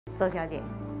周小姐，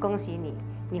恭喜你，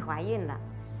你怀孕了，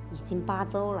已经8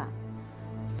周了。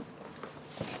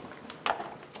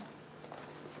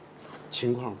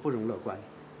情况不容乐观，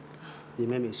你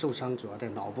妹妹受伤主要在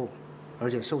脑部，而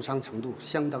且受伤程度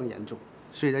相当严重。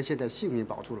虽然现在性命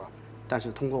保住了，但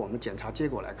是通过我们检查结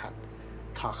果来看，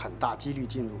她很大几率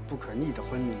进入不可逆的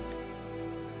昏迷，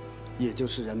也就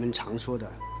是人们常说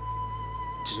的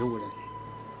植物人。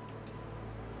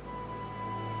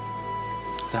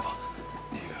大夫，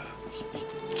那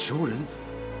个植物人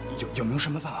有没有什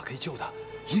么办法可以救他？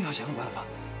一定要想想办法。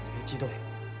你别激动，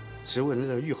植物人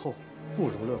的预后不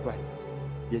容乐观，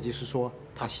也就是说，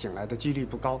他醒来的几率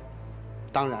不高。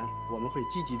当然，我们会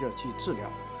积极的去治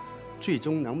疗，最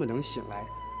终能不能醒来，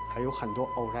还有很多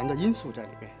偶然的因素在里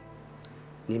面。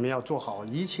你们要做好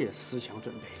一切思想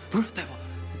准备。不是大夫，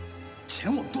钱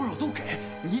我们多少都给，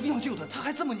你一定要救他，他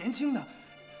还这么年轻呢。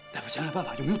大夫，想想办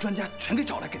法，有没有专家全给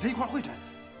找来，给他一块会诊？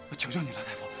我求求你了，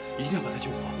大夫，一定要把他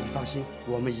救活。你放心，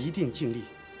我们一定尽力。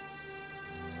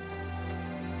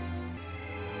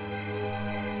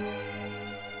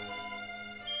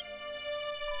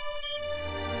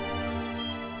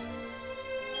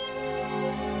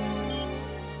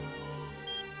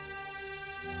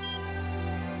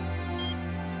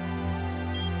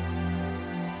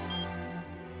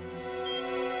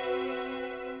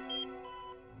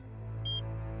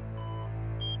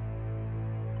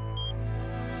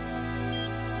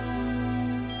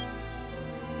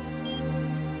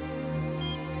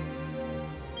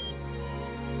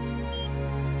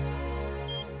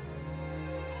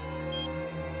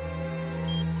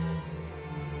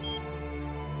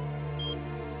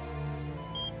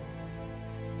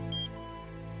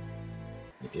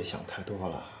你别想太多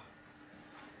了，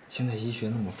现在医学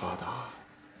那么发达，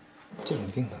这种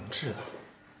病能治的。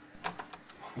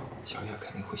小月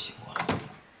肯定会醒过来。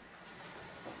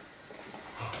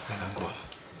啊，别难过了。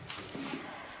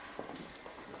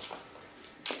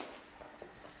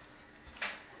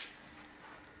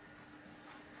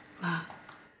妈，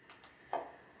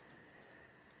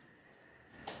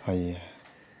阿姨，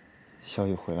小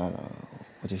雨回来了，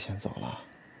我就先走了。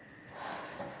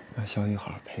让小雨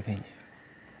好好陪陪你。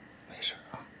 没事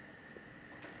啊。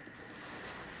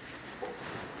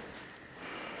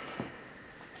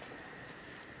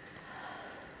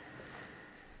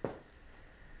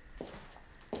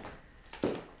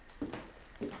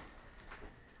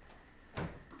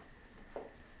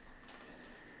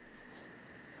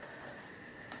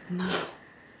妈，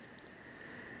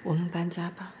我们搬家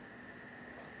吧。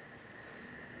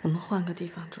我们换个地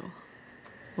方住，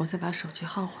我再把手机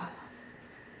号换了，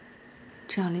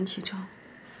这样林启正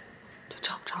就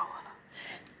找不着我了。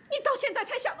你到现在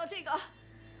才想到这个，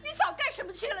你早干什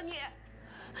么去了你？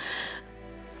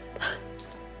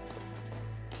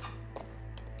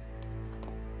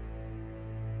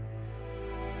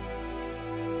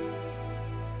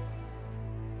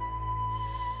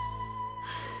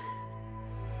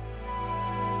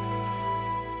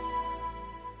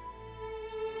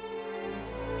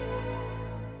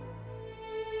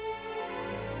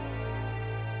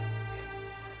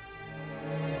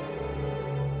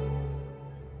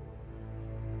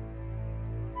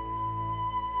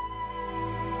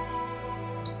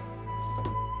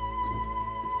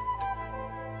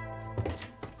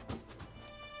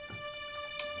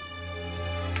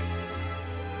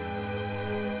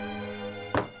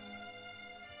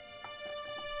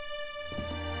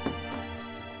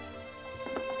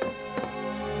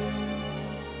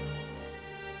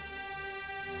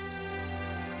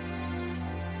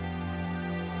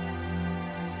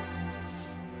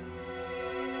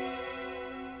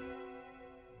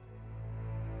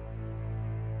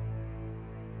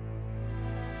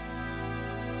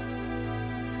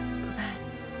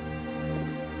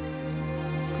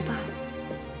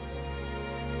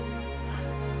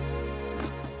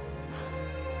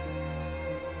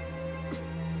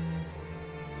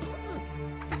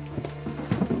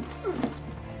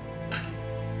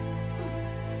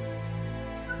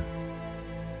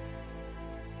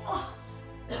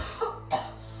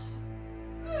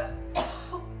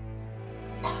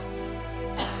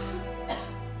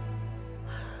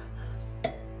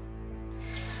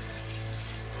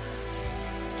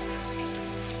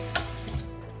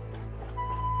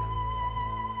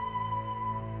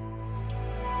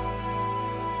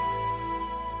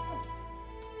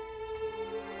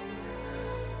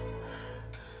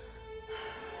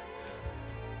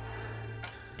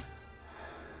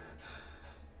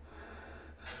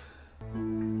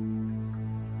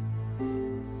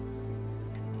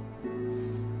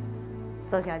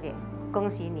周小姐，恭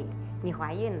喜你，你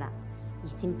怀孕了，已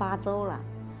经8周了。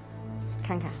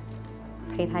看看，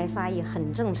胚胚胎发育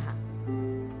很正常。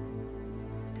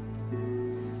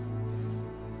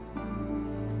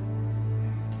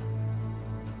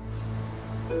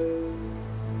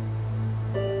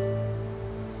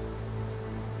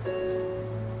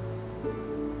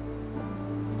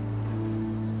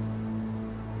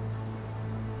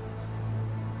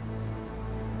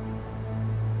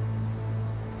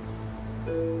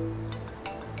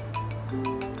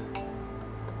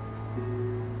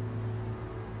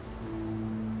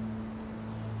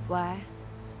喂，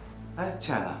哎，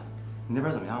亲爱的，你那边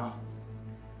怎么样啊？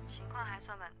情况还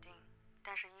算稳定，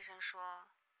但是医生说，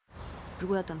如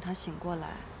果要等他醒过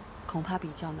来，恐怕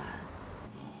比较难。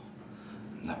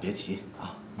那别急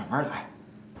啊，慢慢来。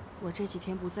我这几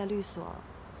天不在律所，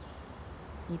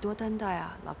你多担待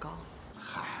啊，老高。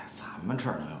嗨，咱们这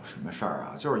儿能有什么事儿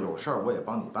啊？就是有事儿我也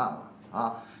帮你办了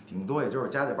啊，顶多也就是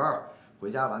加班，回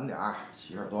家晚点儿，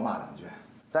媳妇儿多骂两句。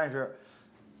但是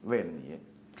为了你，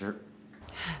值。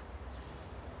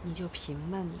你就贫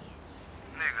吧你。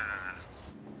那个，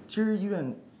今儿医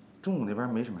院中午那边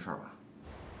没什么事儿吧？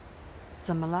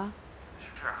怎么了？是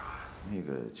这样啊，那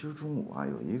个今儿中午啊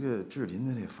有一个志林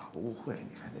的这法务部会，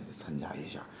你还得参加一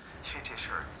下，因为这事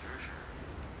儿一直是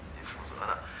你负责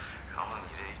的。然后你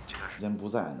这段时间不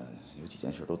在呢，有几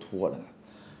件事都拖着呢。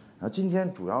然后今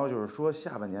天主要就是说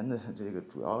下半年的这个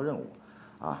主要任务，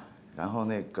啊，然后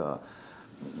那个。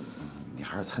你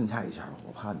还是参加一下吧，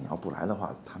我怕你要不来的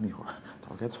话，他们一会儿到时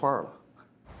候该窜了。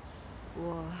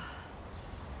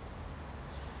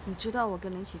你知道我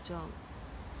跟林启正，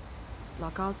老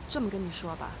高这么跟你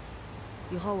说吧，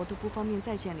以后我都不方便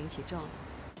再见林启正了。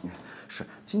是，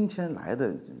今天来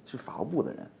的是法务部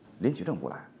的人，林启正不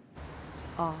来。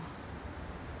哦，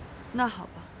那好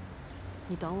吧，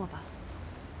你等我吧。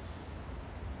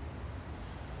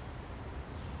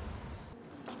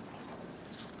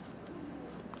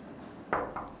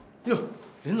哟，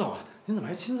林总，您怎么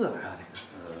还亲自来啊？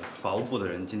法务部的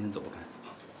人今天走不开。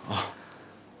啊。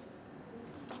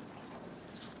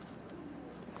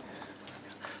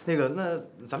那个，那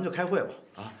咱们就开会吧。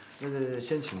啊，那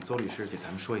先请邹律师给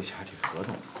咱们说一下这个合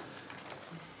同。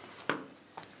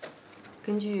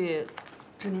根据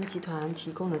志林集团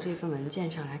提供的这份文件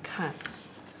上来看，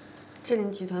志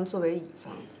林集团作为乙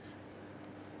方，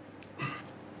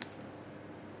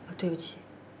对不起。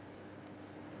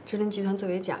志林集团作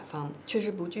为甲方，确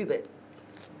实不具备。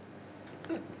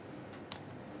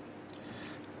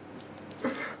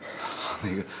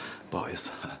那个，不好意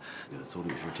思，邹律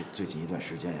师这最近一段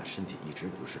时间呀，身体一直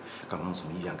不适，刚刚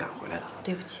从医院赶回来的。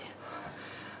对不起。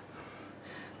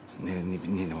那个，你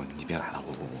别来了，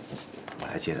我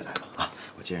来接着来吧啊！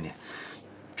我接着念。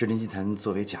志林集团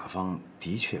作为甲方，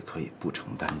的确可以不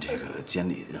承担这个监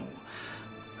理任务，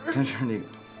但是那个，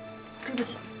对不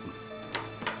起。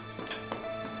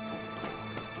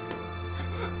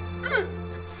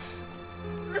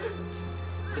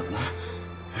怎么了？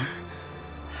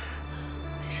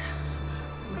没事，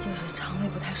我就是肠胃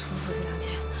不太舒服，这2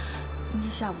天，今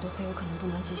天下午的会有可能不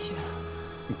能继续了。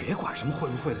你别管什么会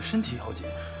不会的，身体要紧。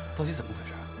到底怎么回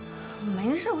事？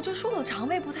没事，我就说了我肠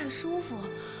胃不太舒服。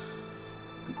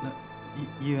那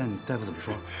医院大夫怎么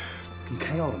说？给你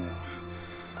开药了没有？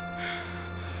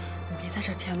你别在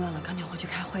这儿添乱了，赶紧回去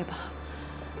开会吧。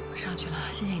我上去了，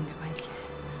谢谢你的关心。